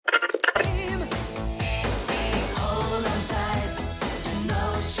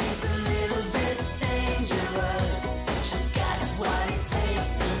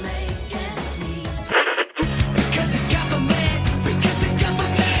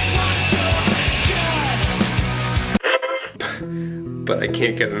but I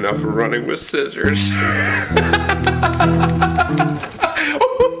can't get enough of Running with Scissors.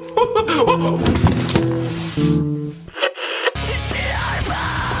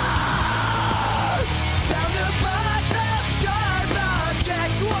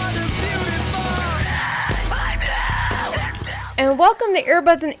 And welcome to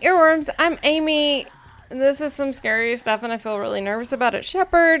Earbuds and Earworms. I'm Amy. This is some scary stuff, and I feel really nervous about it.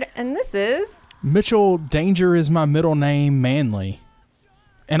 Shepard, and this is... Mitchell. Danger is my middle name, Manley.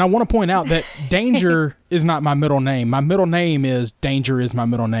 And I want to point out that Danger is not my middle name. My middle name is Danger is my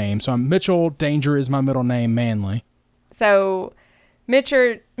middle name. So I'm Mitchell. Danger is my middle name, Manley. So,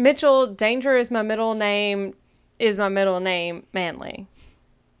 Mitchell, Danger is my middle name, Manley.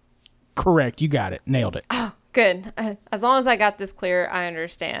 Correct. You got it. Nailed it. Oh, good. As long as I got this clear, I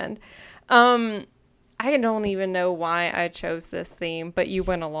understand. I don't even know why I chose this theme, but you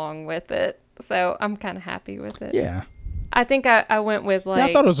went along with it. So I'm kind of happy with it. Yeah. I think I went with Yeah,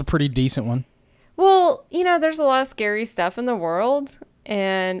 I thought it was a pretty decent one. Well, there's a lot of scary stuff in the world,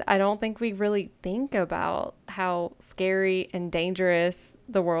 and I don't think we really think about how scary and dangerous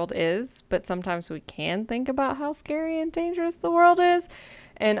the world is, but sometimes we can think about how scary and dangerous the world is.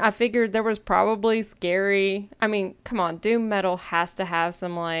 And I figured there was probably come on, doom metal has to have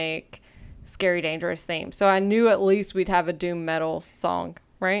some scary, dangerous theme. So I knew at least we'd have a doom metal song,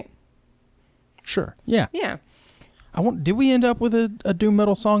 right? Sure. Yeah. Yeah. Did we end up with a doom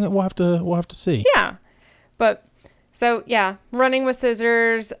metal song? We'll have to see. Yeah. But so yeah, Running with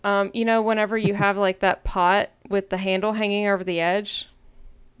Scissors. Whenever you have that pot with the handle hanging over the edge,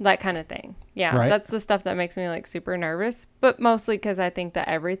 that kind of thing. Yeah. Right. That's the stuff that makes me super nervous, but mostly because I think that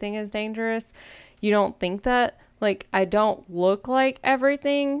everything is dangerous. You don't think that. I don't look like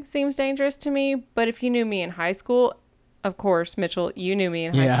everything seems dangerous to me, but if you knew me in high school, of course, Mitchell, you knew me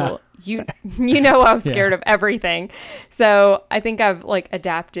in high school. You know I was scared of everything. So I think I've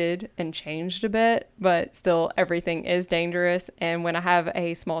adapted and changed a bit, but still everything is dangerous. And when I have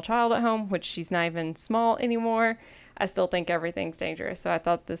a small child at home, which she's not even small anymore, I still think everything's dangerous. So I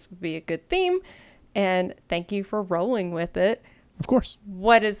thought this would be a good theme. And thank you for rolling with it. Of course.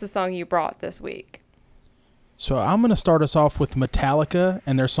 What is the song you brought this week? So I'm going to start us off with Metallica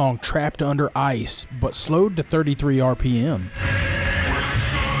and their song Trapped Under Ice, but slowed to 33 RPM.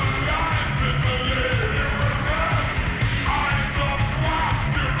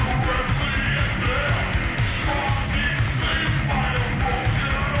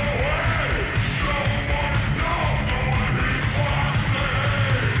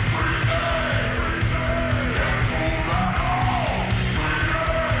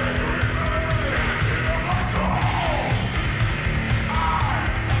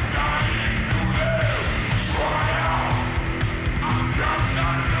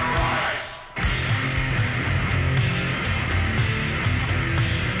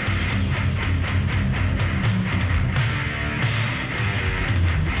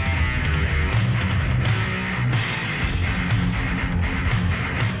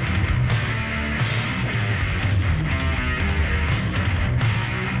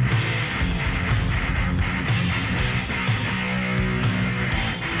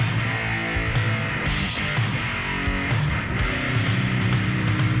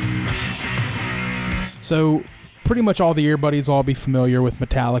 So pretty much all the ear buddies will all be familiar with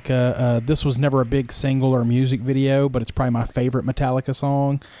Metallica. This was never a big single or music video, but it's probably my favorite Metallica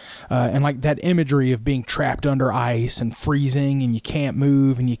song. And that imagery of being trapped under ice and freezing and you can't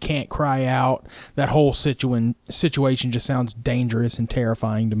move and you can't cry out, that whole situation just sounds dangerous and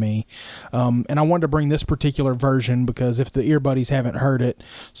terrifying to me. And I wanted to bring this particular version because if the ear buddies haven't heard it,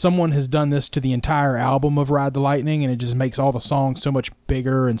 someone has done this to the entire album of Ride the Lightning, and it just makes all the songs so much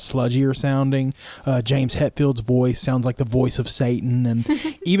bigger and sludgier sounding. James Hetfield's voice sounds like the voice of Satan, and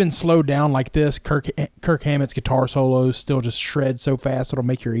even slowed down like this, Kirk Hammett's guitar solos still just shred so fast it'll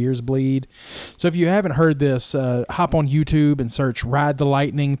make your ears bleed. So if you haven't heard this, hop on YouTube and search Ride the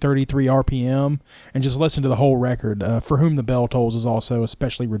Lightning 33 RPM and just listen to the whole record. For Whom the Bell Tolls is also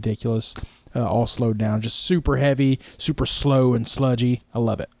especially ridiculous, all slowed down, just super heavy, super slow and sludgy. I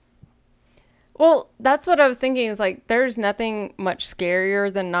love it. Well, that's what I was thinking. Is there's nothing much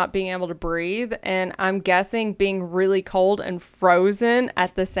scarier than not being able to breathe. And I'm guessing being really cold and frozen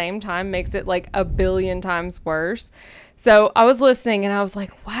at the same time makes it a billion times worse. So I was listening and I was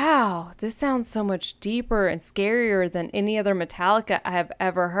like, wow, this sounds so much deeper and scarier than any other Metallica I have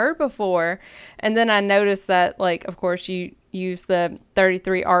ever heard before. And then I noticed that, of course, you use the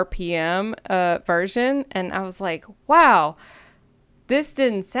 33 RPM version. And I was like, wow. This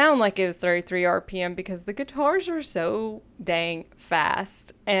didn't sound like it was 33 RPM because the guitars are so dang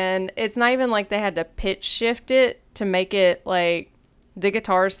fast. And it's not even like they had to pitch shift it to make it the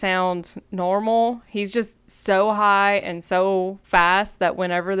guitars sound normal. He's just so high and so fast that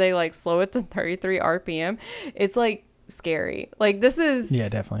whenever they like slow it to 33 RPM, it's like scary. Like this is, Yeah,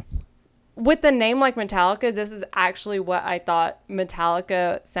 definitely. with the name like Metallica, this is actually what I thought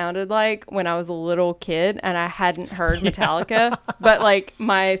Metallica sounded like when I was a little kid and I hadn't heard Metallica. But like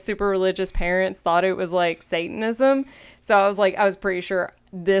my super religious parents thought it was like Satanism. So I was pretty sure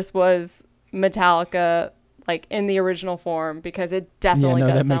this was Metallica like in the original form, because it definitely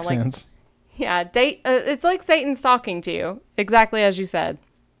does that makes sound like sense. yeah, it's like Satan's talking to you, exactly as you said.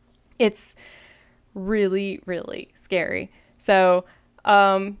 It's really, really scary. So,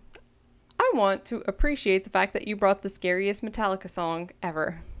 I want to appreciate the fact that you brought the scariest Metallica song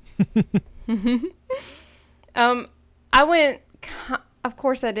ever. I went, of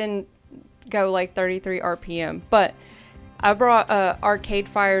course I didn't go like 33 RPM, but I brought Arcade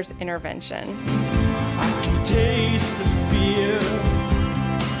Fire's Intervention. I can taste the fear.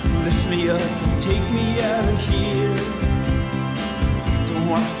 Lift me up and take me out of here. Don't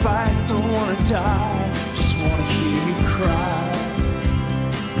wanna fight, don't wanna die, just wanna hear you cry.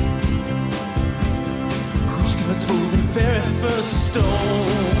 Who's gonna throw the very first stone?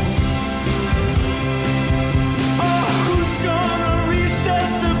 Oh, who's gonna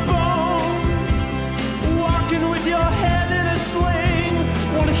reset the bone? Walking with your head in a sling,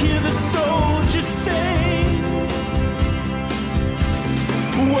 wanna hear the soldiers sing.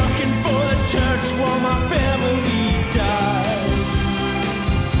 Working for the church while my family dies.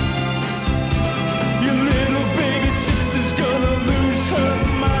 Your little baby sister's gonna lose her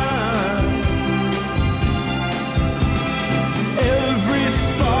mind. Every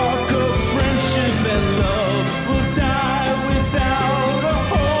spark of friendship and love will die without a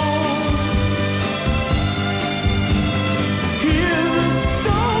home. Hear the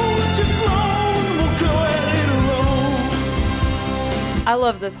soldier groan, we'll go at it alone. I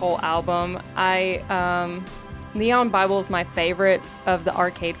love this whole album. Neon Bible is my favorite of the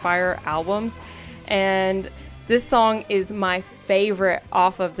Arcade Fire albums, and this song is my favorite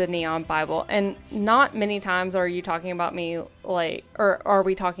off of the Neon Bible. And not many times are you talking about me like, or are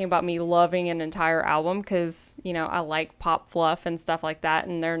we talking about me loving an entire album, because you know I like pop fluff and stuff like that,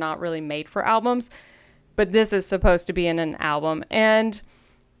 and they're not really made for albums. But this is supposed to be in an album, and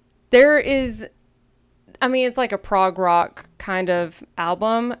there is, I mean, it's like a prog rock kind of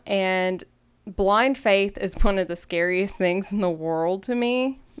album, and blind faith is one of the scariest things in the world to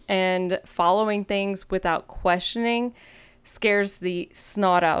me, and following things without questioning scares the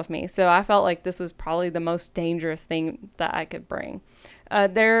snot out of me. So I felt like this was probably the most dangerous thing that I could bring.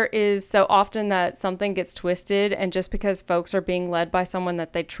 There is so often that something gets twisted, and just because folks are being led by someone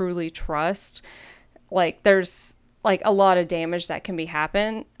that they truly trust, like there's like a lot of damage that can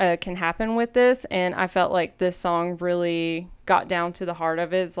happen with this. And I felt like this song really got down to the heart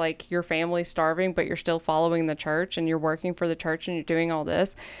of it. It's like your family's starving, but you're still following the church, and you're working for the church, and you're doing all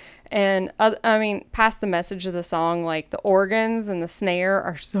this. And I mean, past the message of the song, like the organs and the snare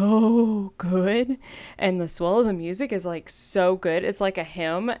are so good, and the swell of the music is like so good. It's like a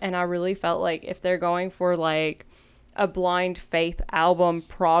hymn. And I really felt like if they're going for like a blind faith album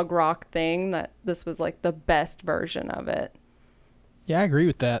prog rock thing, that this was like the best version of it. Yeah, I agree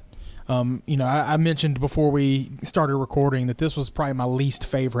with that. I mentioned before we started recording that this was probably my least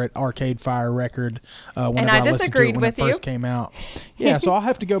favorite Arcade Fire record whenever I listened to it when it first came out. Yeah, so I'll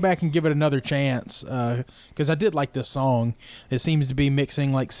have to go back and give it another chance, because I did like this song. It seems to be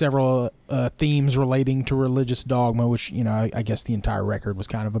mixing like several themes relating to religious dogma, which, I guess the entire record was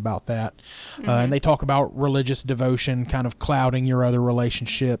kind of about that. And they talk about religious devotion kind of clouding your other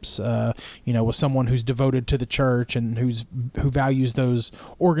relationships, with someone who's devoted to the church and who values those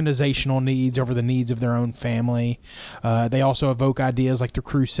organizational needs over the needs of their own family. They also evoke ideas like the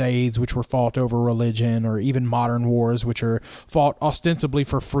Crusades, which were fought over religion, or even modern wars, which are fought ostensibly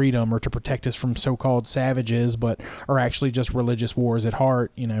for freedom or to protect us from so-called savages, but are actually just religious wars at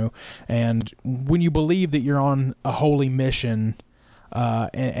heart, And when you believe that you're on a holy mission,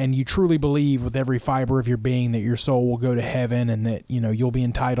 and you truly believe with every fiber of your being that your soul will go to heaven, and that, you'll be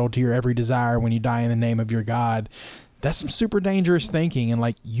entitled to your every desire when you die in the name of your God, that's some super dangerous thinking. And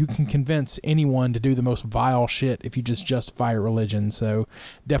like, you can convince anyone to do the most vile shit if you just justify religion. So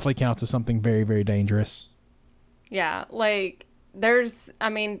definitely counts as something very, very dangerous. Yeah, like just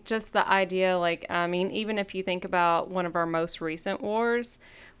the idea, even if you think about one of our most recent wars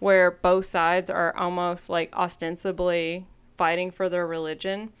where both sides are almost like ostensibly fighting for their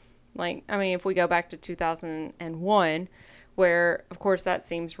religion. If we go back to 2001, where of course that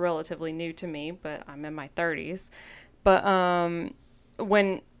seems relatively new to me, but I'm in my 30s. But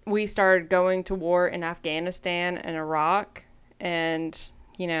when we started going to war in Afghanistan and Iraq, And,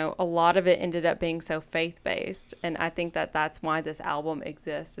 you know, a lot of it ended up being so faith-based. And I think that that's why this album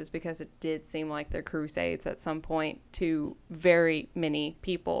exists, is because it did seem like their crusades at some point to very many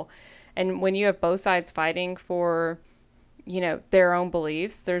people. And when you have both sides fighting for, you know, their own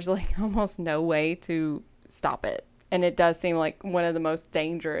beliefs, there's like almost no way to stop it. And it does seem like one of the most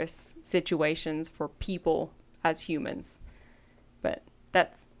dangerous situations for people as humans. But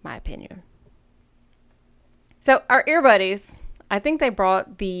that's my opinion. So our ear buddies, I think they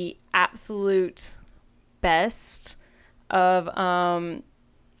brought the absolute best of,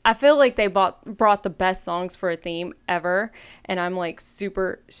 I feel like they brought the best songs for a theme ever. And I'm like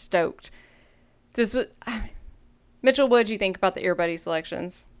super stoked. This was, Mitchell, what did you think about the ear buddy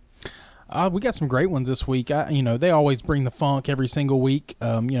selections? We got some great ones this week. They always bring the funk every single week.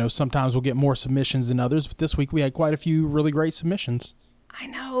 Sometimes we'll get more submissions than others, but this week we had quite a few really great submissions. I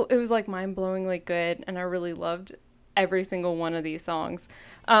know. It was like mind-blowingly good, and I really loved every single one of these songs.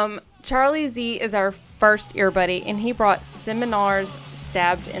 Charlie Z is our first ear buddy, and he brought Seminars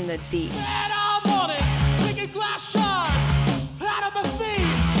Stabbed in the D.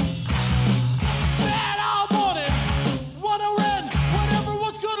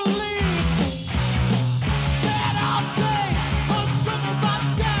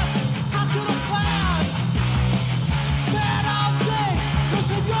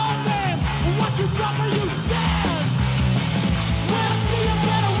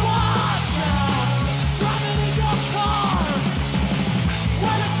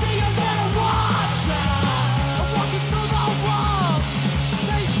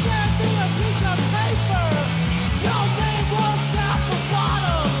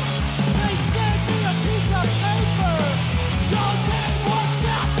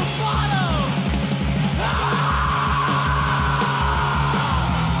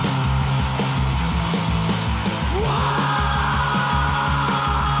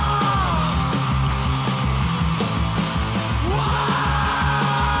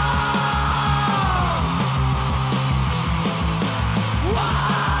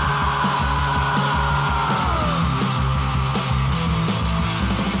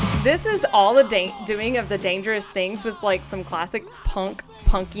 This is all the doing of the dangerous things with like some classic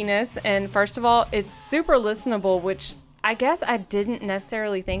punkiness. And first of all, it's super listenable, which I guess I didn't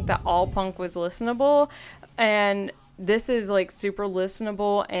necessarily think that all punk was listenable. And this is like super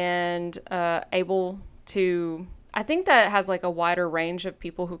listenable and able to, I think that has like a wider range of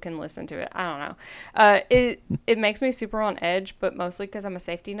people who can listen to it. I don't know. It makes me super on edge, but mostly because I'm a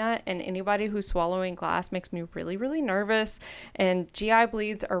safety nut, and anybody who's swallowing glass makes me really, really nervous. And GI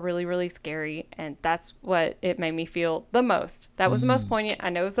bleeds are really, really scary. And that's what it made me feel the most. That was the most poignant. I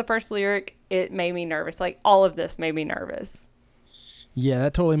know it was the first lyric. It made me nervous. Like all of this made me nervous. Yeah,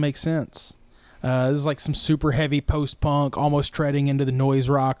 that totally makes sense. This is like some super heavy post-punk, almost treading into the noise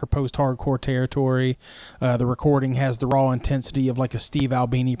rock or post-hardcore territory. The recording has the raw intensity of like a Steve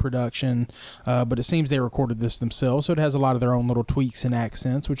Albini production, but it seems they recorded this themselves, so it has a lot of their own little tweaks and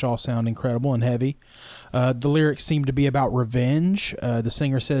accents, which all sound incredible and heavy. The lyrics seem to be about revenge. The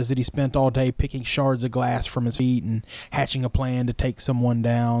singer says that he spent all day picking shards of glass from his feet and hatching a plan to take someone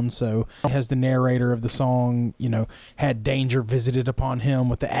down. So it has the narrator of the song, had danger visited upon him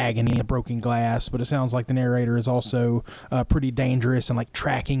with the agony of broken glass. But it sounds like the narrator is also pretty dangerous and like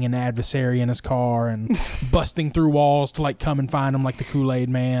tracking an adversary in his car and busting through walls to like come and find him like the Kool-Aid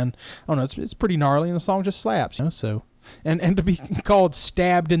Man. I don't know, it's pretty gnarly, and the song just slaps, so. And to be called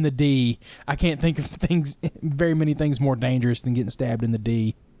Stabbed in the D, I can't think of very many things more dangerous than getting stabbed in the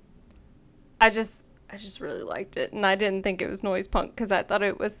D. I just really liked it, and I didn't think it was noise punk because I thought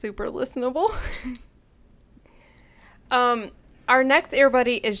it was super listenable. Our next ear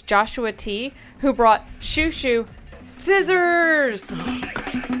buddy is Joshua T, who brought Shoo Shoo Scissors.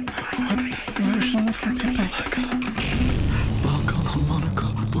 What's the solution for people like us? Balkan, harmonica,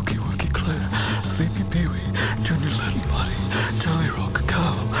 bookie, wookie, Claire, Sleepy Peewee, Junior Little Buddy, Jolly Roll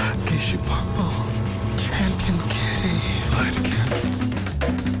Cacao, Geisha Barbon, Champion Kitty, light a candle,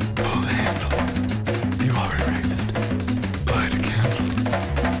 pull the handle, you are erased, light a candle,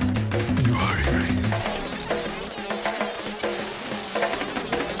 you are erased.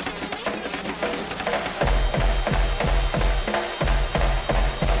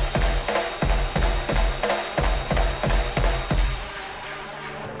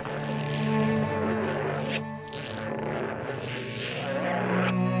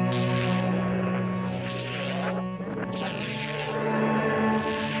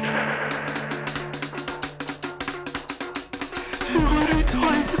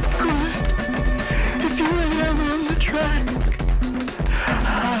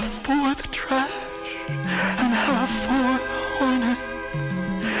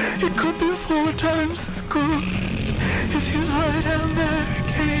 times as good if you lie down there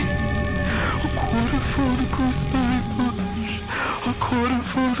again. A quarter for the gooseberry bush, a quarter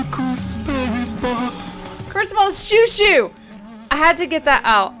for the gooseberry bush. First of all, shoo shoo. I had to get that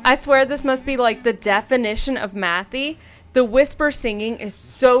out. I swear this must be like the definition of mathy. The whisper singing is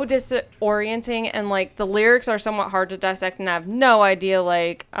so disorienting, and like the lyrics are somewhat hard to dissect, and I have no idea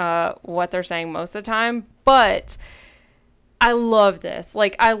like what they're saying most of the time. But I love this.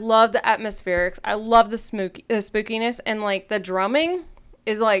 Like, I love the atmospherics. I love the spookiness, and like the drumming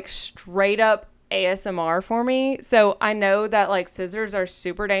is like straight up ASMR for me. So I know that like scissors are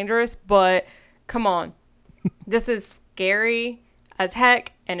super dangerous, but come on. This is scary as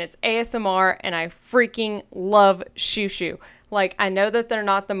heck, and it's ASMR, and I freaking love Shoo Shoo. Like, I know that they're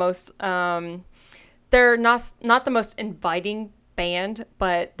not the most the most inviting band,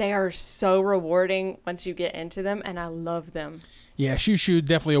 but they are so rewarding once you get into them, and I love them. Yeah, Shoo Shoo,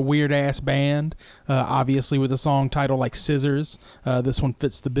 definitely a weird-ass band, obviously with a song titled like Scissors. This one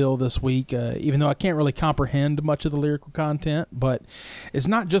fits the bill this week, even though I can't really comprehend much of the lyrical content, but it's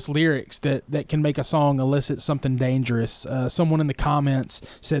not just lyrics that can make a song elicit something dangerous. Someone in the comments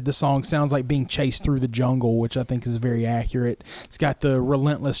said the song sounds like being chased through the jungle, which I think is very accurate. It's got the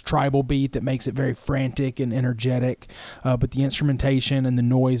relentless tribal beat that makes it very frantic and energetic, but the instrumentation and the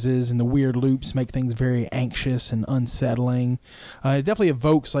noises and the weird loops make things very anxious and unsettling. It definitely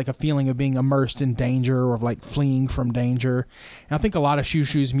evokes like a feeling of being immersed in danger or of like fleeing from danger. And I think a lot of Shoo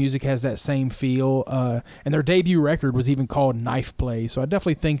Shoo's music has that same feel. And their debut record was even called Knife Play. So I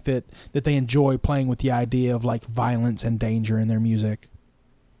definitely think that they enjoy playing with the idea of like violence and danger in their music.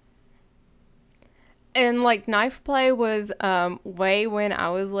 And like Knife Play was way when I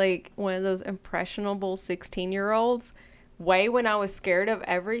was like one of those impressionable 16-year-olds. Way when I was scared of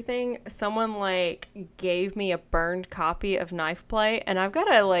everything, someone like gave me a burned copy of Knife Play, and I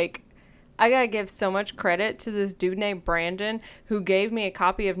gotta give so much credit to this dude named Brandon who gave me a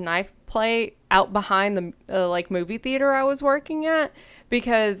copy of Knife Play out behind the like movie theater I was working at,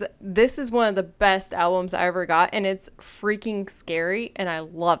 because this is one of the best albums I ever got, and it's freaking scary, and I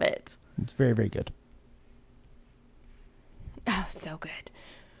love it. It's very, very good. Oh, so good.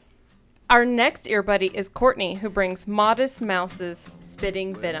 Our next ear buddy is Courtney, who brings Modest Mouse's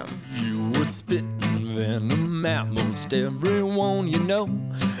Spitting Venom. You were spitting venom at most everyone you know.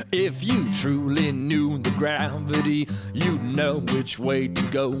 If you truly knew the gravity, you'd know which way to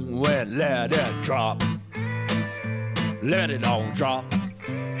go. And let it drop. Let it all drop.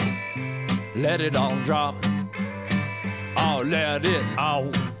 Let it all drop. Oh, let it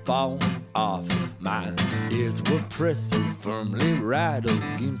all fall off. My ears were pressed so firmly right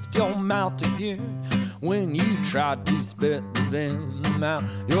against your mouth to hear. When you tried to spit the venom out,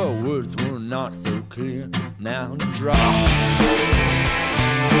 your words were not so clear. Now drop.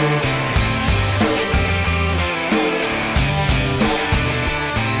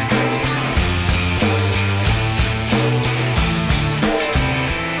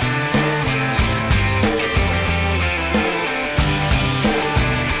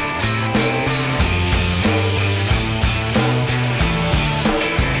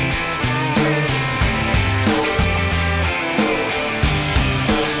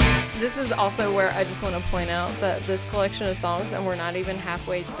 This is also where I just want to point out that this collection of songs, and we're not even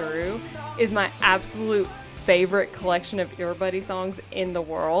halfway through, is my absolute favorite collection of Ear Buddy songs in the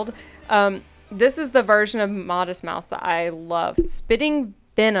world. This is the version of Modest Mouse that I love. Spitting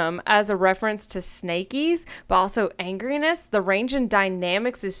Venom as a reference to snakies, but also angriness. The range and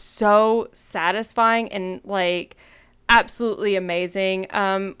dynamics is so satisfying and like absolutely amazing.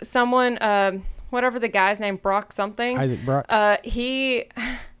 Whatever the guy's name, Brock something. Isaac Brock.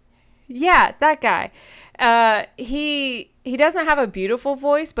 Yeah, that guy. He doesn't have a beautiful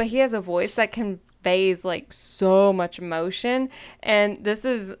voice, but he has a voice that conveys like so much emotion. And this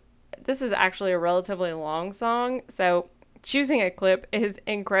is actually a relatively long song, so choosing a clip is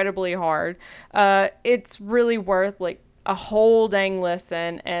incredibly hard. It's really worth like a whole dang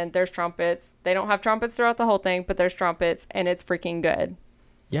listen. And there's trumpets. They don't have trumpets throughout the whole thing, but there's trumpets, and it's freaking good.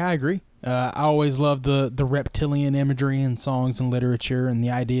 Yeah, I agree. I always love the reptilian imagery in songs and literature, and the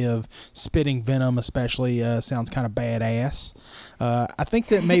idea of spitting venom especially sounds kind of badass. I think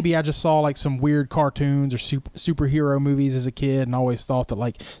that maybe I just saw like some weird cartoons or superhero movies as a kid, and always thought that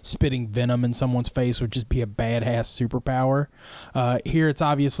like spitting venom in someone's face would just be a badass superpower. Here it's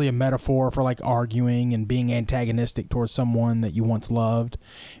obviously a metaphor for like arguing and being antagonistic towards someone that you once loved.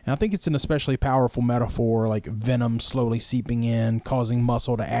 And I think it's an especially powerful metaphor, like venom slowly seeping in, causing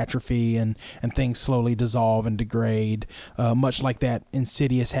muscle to atrophy slowly and things slowly dissolve and degrade, much like that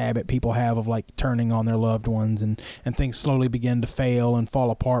insidious habit people have of like turning on their loved ones, and things slowly begin to fail and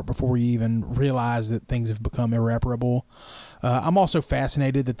fall apart before you even realize that things have become irreparable. I'm also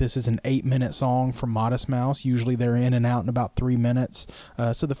fascinated that this is an 8-minute song from Modest Mouse. Usually they're in and out in about 3 minutes.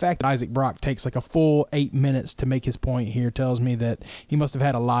 So the fact that Isaac Brock takes like a full 8 minutes to make his point here tells me that he must have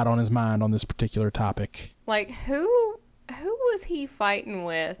had a lot on his mind on this particular topic. Like, who was he fighting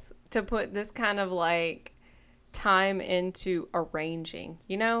with to put this kind of like time into arranging,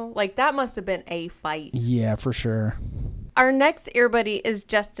 you know? Like, that must have been a fight. Yeah, for sure. Our next earbuddy is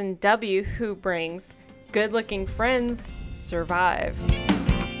Justin W., who brings Good Looking Friends Survive.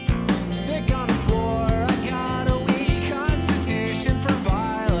 Sick on the floor, I got a weak constitution for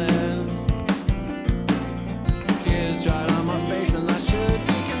violence. Tears dried on my face and I should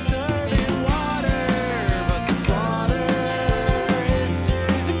be conserving water, but the slaughter,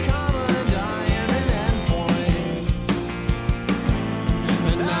 history's a comma, I am an endpoint.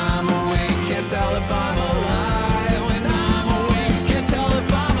 And I'm awake, can't tell if I'm alive. When I'm awake, can't tell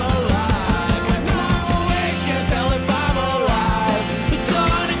if I'm alive. When I'm awake, can't tell if I'm alive. The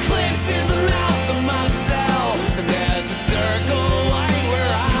sun eclipses the mouth of my cell, and there's a circle of light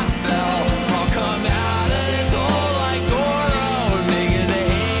where I fell. I'll come out of this hole like Goro and make it to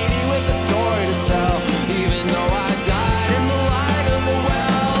 80 with a story to tell. Even though I died in the light of the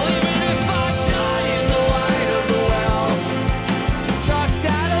well, even if I die in the light of the well, sucked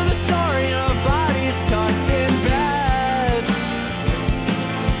out of the story and our bodies tucked in bed.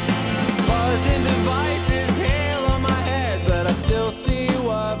 Buzzing devices hail on my head, but I still see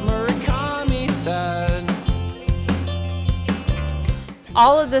what Murakami said.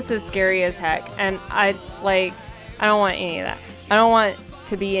 All of this is scary as heck, and I don't want any of that. I don't want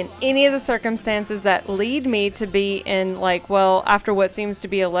to be in any of the circumstances that lead me to be in, like, well, after what seems to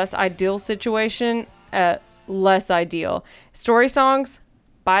be a less ideal situation, less ideal. Story songs,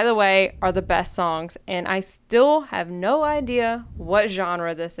 by the way, are the best songs, and I still have no idea what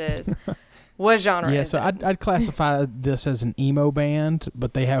genre this is. What genre Yeah, is so it? I'd classify this as an emo band,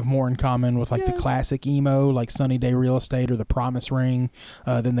 but they have more in common with like the classic emo, like Sunny Day Real Estate or The Promise Ring,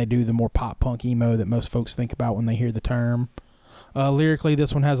 than they do the more pop punk emo that most folks think about when they hear the term. Lyrically,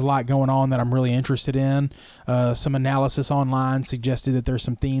 this one has a lot going on that I'm really interested in. Some analysis online suggested that there's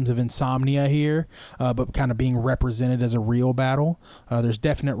some themes of insomnia here, but kind of being represented as a real battle. There's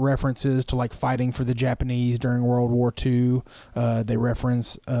definite references to like fighting for the Japanese during World War II. They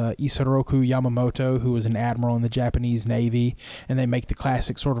reference Isoroku Yamamoto, who was an admiral in the Japanese Navy, and they make the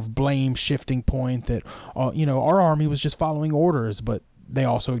classic sort of blame shifting point that, our army was just following orders, but they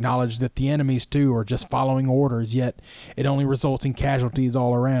also acknowledge that the enemies, too, are just following orders, yet it only results in casualties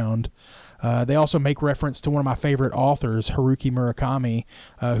all around. They also make reference to one of my favorite authors, Haruki Murakami,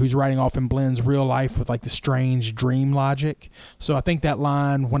 whose writing often blends real life with like the strange dream logic. So I think that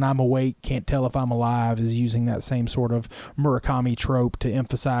line, when I'm awake, can't tell if I'm alive, is using that same sort of Murakami trope to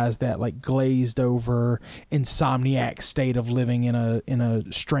emphasize that like glazed over insomniac state of living in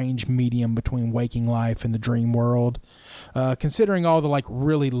a strange medium between waking life and the dream world. Considering all the like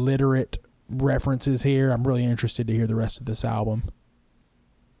really literate references here, I'm really interested to hear the rest of this album.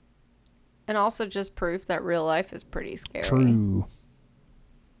 And also just proof that real life is pretty scary. True.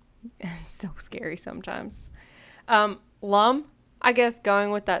 It's so scary sometimes. Lum, I guess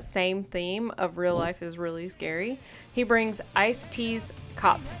going with that same theme of real life is really scary, he brings Ice-T's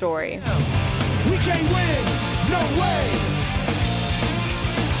Cop Story. We can't win, no way.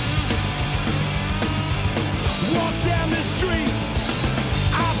 Walk down the street,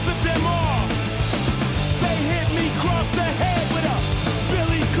 I flip them off. They hit me across the head with a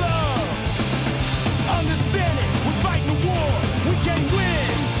billy club. Understand it, we're fighting a war, we can't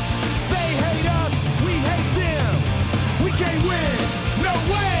win. They hate us, we hate them. We can't win, no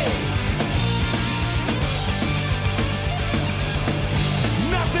way.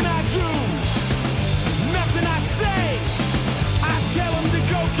 Nothing I do, nothing I say, I tell them to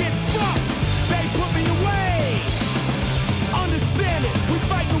go get fucked. They put me away. Understand it, we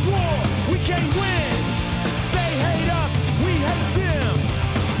fight the war, we can't win. They hate us, we hate them.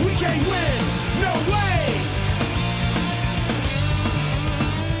 We can't win, no way.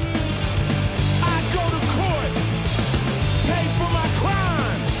 I go to court, pay for my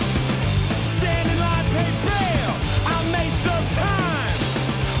crime, stand in line, pay bail, I may serve time.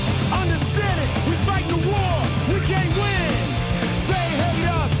 Understand it, we fight the war, we can't win. They hate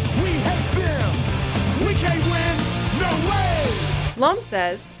us, we hate them. We can't win, no way. Lum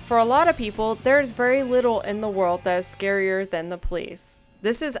says, for a lot of people, there is very little in the world that is scarier than the police.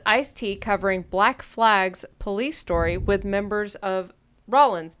 This is Ice-T covering Black Flag's police story with members of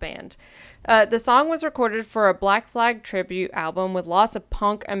Rollins Band. The song was recorded for a Black Flag tribute album with lots of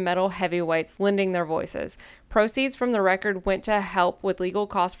punk and metal heavyweights lending their voices. Proceeds from the record went to help with legal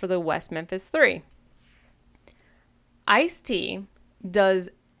costs for the West Memphis 3. Ice-T does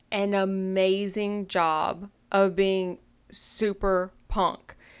an amazing job of being super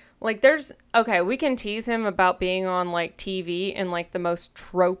punk. Like we can tease him about being on like TV and like the most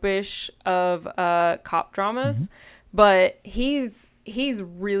tropish of cop dramas, but he's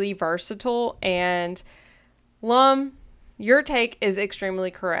really versatile. And Lum, your take is extremely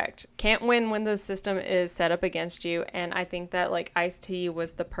correct. Can't win when the system is set up against you. And I think that like Ice-T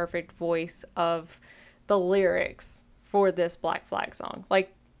was the perfect voice of the lyrics for this Black Flag song.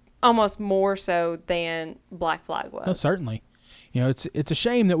 Like almost more so than Black Flag was. No, certainly. You know, it's a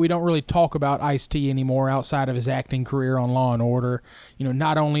shame that we don't really talk about Ice-T anymore outside of his acting career on Law and Order. You know,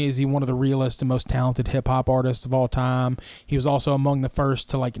 not only is he one of the realest and most talented hip-hop artists of all time, he was also among the first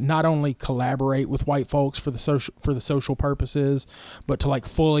to like not only collaborate with white folks for the social purposes, but to like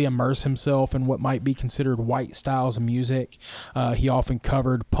fully immerse himself in what might be considered white styles of music. He often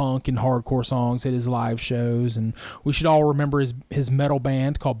covered punk and hardcore songs at his live shows, and we should all remember his metal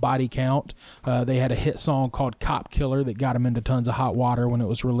band called Body Count. They had a hit song called Cop Killer that got him into tons of hot water when it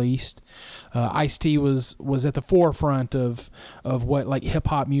was released. Ice-T was at the forefront of what like hip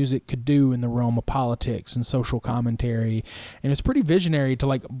hop music could do in the realm of politics and social commentary, and it's pretty visionary to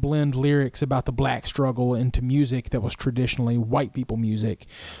like blend lyrics about the black struggle into music that was traditionally white people music.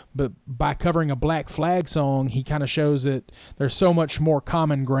 But by covering a Black Flag song, he kind of shows that there's so much more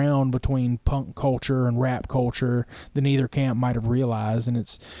common ground between punk culture and rap culture than either camp might have realized. And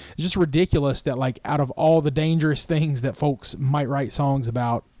it's just ridiculous that like out of all the dangerous things that folks might write songs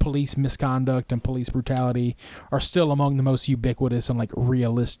about, police misconduct and police brutality are still among the most ubiquitous and like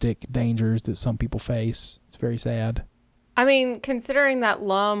realistic dangers that some people face. It's very sad. I mean, considering that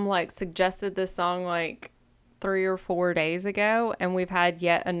Lum like suggested this song like 3 or 4 days ago, and we've had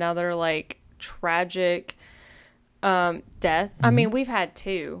yet another like tragic death. I mean, we've had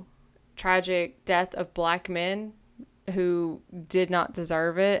 2 tragic death of black men who did not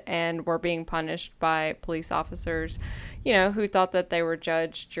deserve it and were being punished by police officers, you know, who thought that they were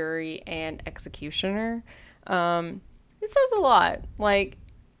judge, jury, and executioner. It says a lot. Like,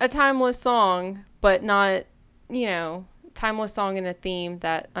 a timeless song, but not, you know, timeless song in a theme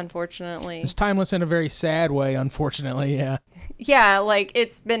that unfortunately... It's timeless in a very sad way, unfortunately, yeah. Yeah, like,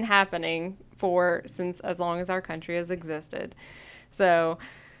 it's been happening since as long as our country has existed. So...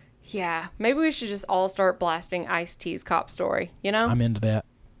 yeah, maybe we should just all start blasting Ice-T's Cop Story, you know? I'm into that.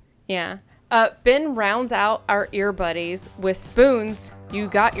 Yeah. Ben rounds out our ear buddies with Spoon's You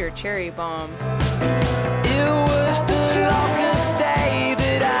Got Your Cherry Bomb. It was the longest day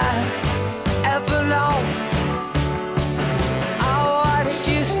that I ever known. I watched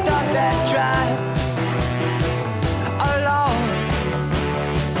you start that drive alone.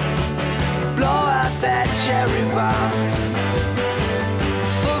 Blow out that cherry bomb.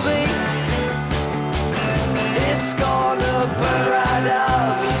 It's gonna burn right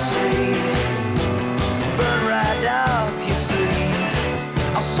up your sleeve. Burn right up your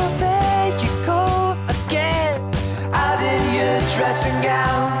sleeve. Oh, so there you go again, out in your dressing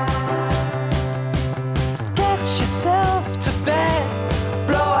gown. Get yourself to bed,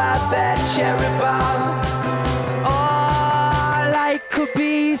 blow out that cherry bomb. Oh, life could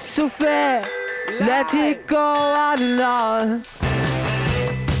be so fair, let it go on and on.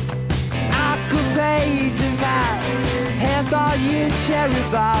 I could pay tonight, hand on your cherry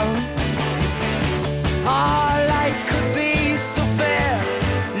bomb. All life could be so fair,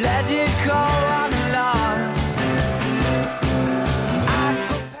 let it go on and on.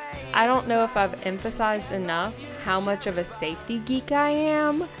 I don't know if I've emphasized enough how much of a safety geek I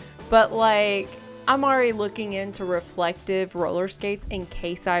am, but like, I'm already looking into reflective roller skates in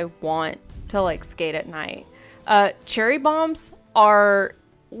case I want to like skate at night. Cherry bombs are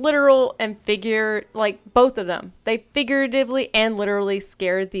literal and figure, like both of them. They figuratively and literally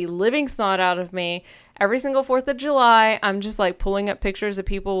scared the living snot out of me. Every single 4th of July, I'm just like pulling up pictures of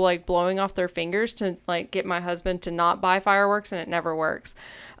people like blowing off their fingers to like get my husband to not buy fireworks, and it never works.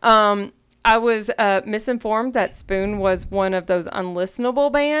 I was misinformed that Spoon was one of those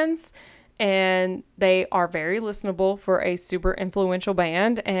unlistenable bands, and they are very listenable for a super influential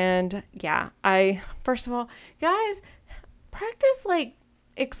band. And yeah, first of all, guys, practice like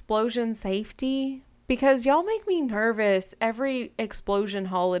explosion safety, because y'all make me nervous every explosion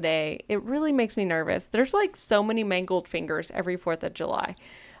holiday. It really makes me nervous. There's like so many mangled fingers every 4th of July.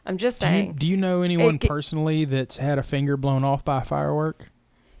 I'm just saying. Do you know anyone personally that's had a finger blown off by a firework?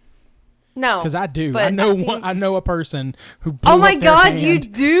 No, Because I do. but I know I've seen- one, I know a person who blew Oh my up their God, you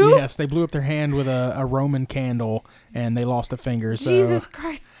hand. do? Yes, they blew up their hand with a Roman candle and they lost a finger. So, Jesus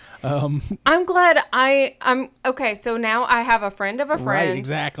Christ. I'm glad I'm okay. So now I have a friend of a friend. Right,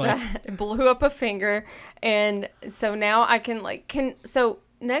 exactly. That blew up a finger. And so now I so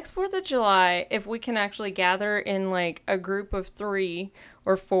next 4th of July, if we can actually gather in like a group of 3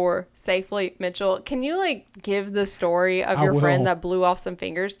 or 4 safely, Mitchell, can you like give the story of I your friend will. that blew off some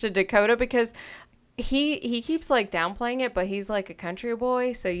fingers to Dakota? Because he keeps like downplaying it, but he's like a country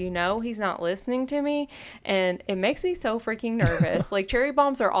boy, so he's not listening to me, and it makes me so freaking nervous. Like cherry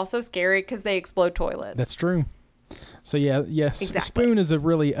bombs are also scary because they explode toilets. That's true. So yes, Exactly. Spoon is a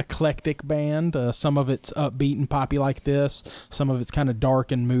really eclectic band. Some of it's upbeat and poppy like this. Some of it's kind of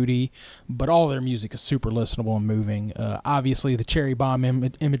dark and moody, but all their music is super listenable and moving. Obviously, the cherry bomb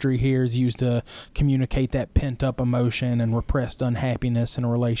imagery here is used to communicate that pent-up emotion and repressed unhappiness in a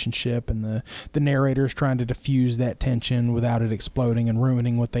relationship, and the narrator is trying to diffuse that tension without it exploding and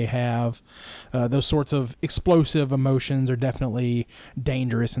ruining what they have. Those sorts of explosive emotions are definitely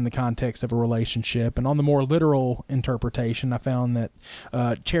dangerous in the context of a relationship, and on the more literal interpretation, I found that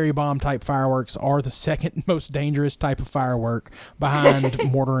cherry bomb type fireworks are the second most dangerous type of firework behind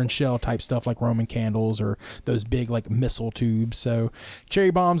mortar and shell type stuff like Roman candles or those big like missile tubes. So cherry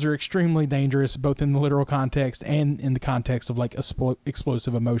bombs are extremely dangerous both in the literal context and in the context of like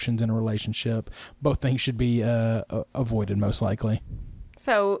explosive emotions in a relationship. Both things should be avoided most likely.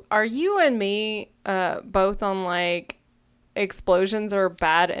 So are you and me both on like explosions are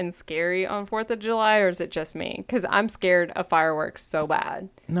bad and scary on 4th of July, or is it just me? Because I'm scared of fireworks so bad.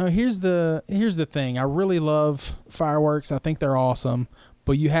 No, here's the thing. I really love fireworks. I think they're awesome,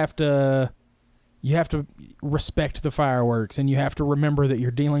 but you have to respect the fireworks, and you have to remember that you're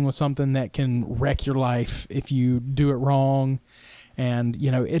dealing with something that can wreck your life if you do it wrong. And,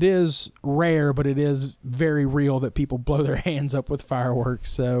 it is rare, but it is very real that people blow their hands up with fireworks.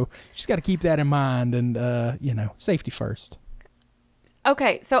 So you just got to keep that in mind and, safety first.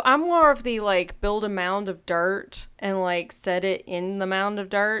 Okay, so I'm more of the like build a mound of dirt and like set it in the mound of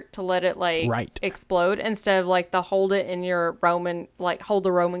dirt to let it like Right. explode instead of like the hold it in your hold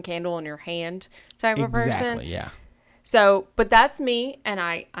the Roman candle in your hand type of person. Exactly, yeah. So, but that's me, and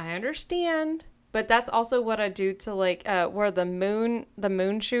I understand, but that's also what I do to like where the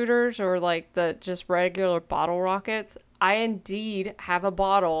moon shooters or like the just regular bottle rockets. I indeed have a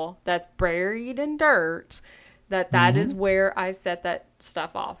bottle that's buried in dirt. That is where I set that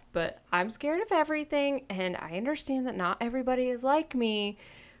stuff off. But I'm scared of everything, and I understand that not everybody is like me,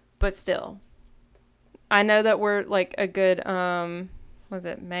 but still. I know that we're like a good was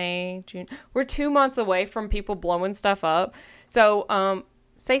it May, June? We're 2 months away from people blowing stuff up. So,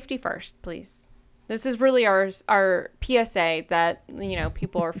 safety first, please. This is really our PSA that,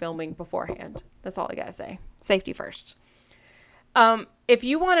 people are filming beforehand. That's all I got to say. Safety first. If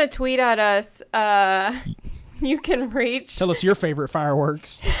you want to tweet at us, you can reach... Tell us your favorite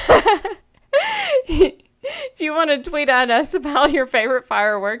fireworks. If you want to tweet at us about your favorite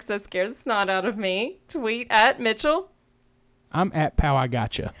fireworks that scare the snot out of me, tweet at Mitchell. I'm at Pow I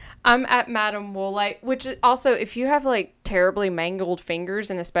Gotcha. I'm at Madam Woolite, which is also, if you have like terribly mangled fingers,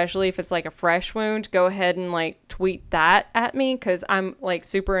 and especially if it's like a fresh wound, go ahead and like tweet that at me, because I'm like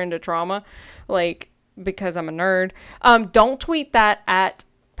super into trauma, like because I'm a nerd. Don't tweet that at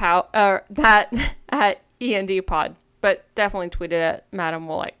at END Pod, but definitely tweet it at Madam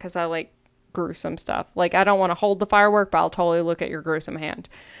Woolite, because I like gruesome stuff. Like, I don't want to hold the firework, but I'll totally look at your gruesome hand.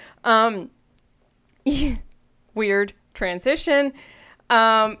 Weird transition.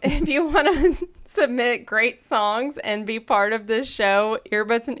 If you want to submit great songs and be part of this show,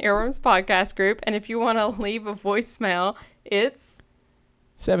 Earbuds and Earworms podcast group, and if you want to leave a voicemail, it's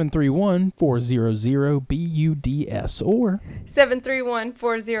 731-400-BUDS or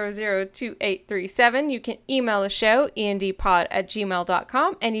 731-400-2837. You can email the show,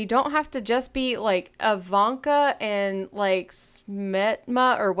 endpod@gmail.com, and you don't have to just be like Ivanka and like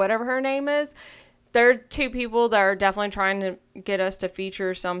Smetma or whatever her name is. There are 2 people that are definitely trying to get us to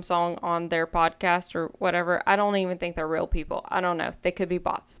feature some song on their podcast or whatever. I don't even think they're real people. I don't know. They could be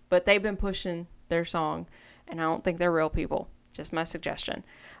bots, but they've been pushing their song, and I don't think they're real people. Just my suggestion.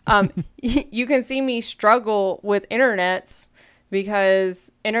 You can see me struggle with internets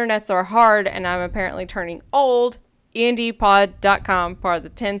because internets are hard, and I'm apparently turning old. endpod.com, part of the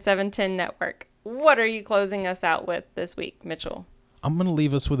 10710 network. What are you closing us out with this week, Mitchell? I'm going to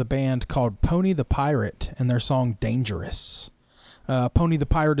leave us with a band called Pony the Pirate and their song Dangerous. Pony the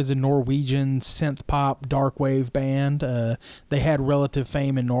Pirate is a Norwegian synth pop dark wave band. They had relative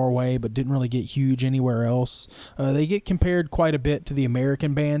fame in Norway, but didn't really get huge anywhere else. They get compared quite a bit to the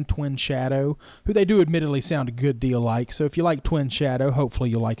American band Twin Shadow, who they do admittedly sound a good deal like. So if you like Twin Shadow, hopefully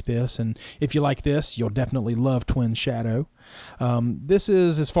you'll like this. And if you like this, you'll definitely love Twin Shadow. This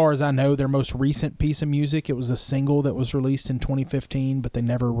is, as far as I know, their most recent piece of music. It was a single that was released in 2015, but they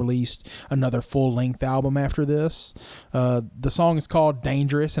never released another full-length album after this. The song is called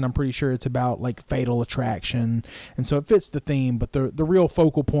Dangerous, and I'm pretty sure it's about like fatal attraction, and so it fits the theme, but the real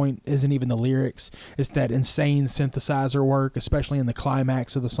focal point isn't even the lyrics. It's that insane synthesizer work, especially in the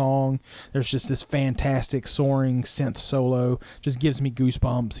climax of the song. There's just this fantastic soaring synth solo, just gives me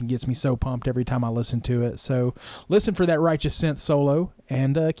goosebumps and gets me so pumped every time I listen to it. So listen for that righteous synth solo,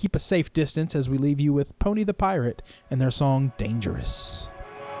 and keep a safe distance as we leave you with Pony the Pirate and their song Dangerous.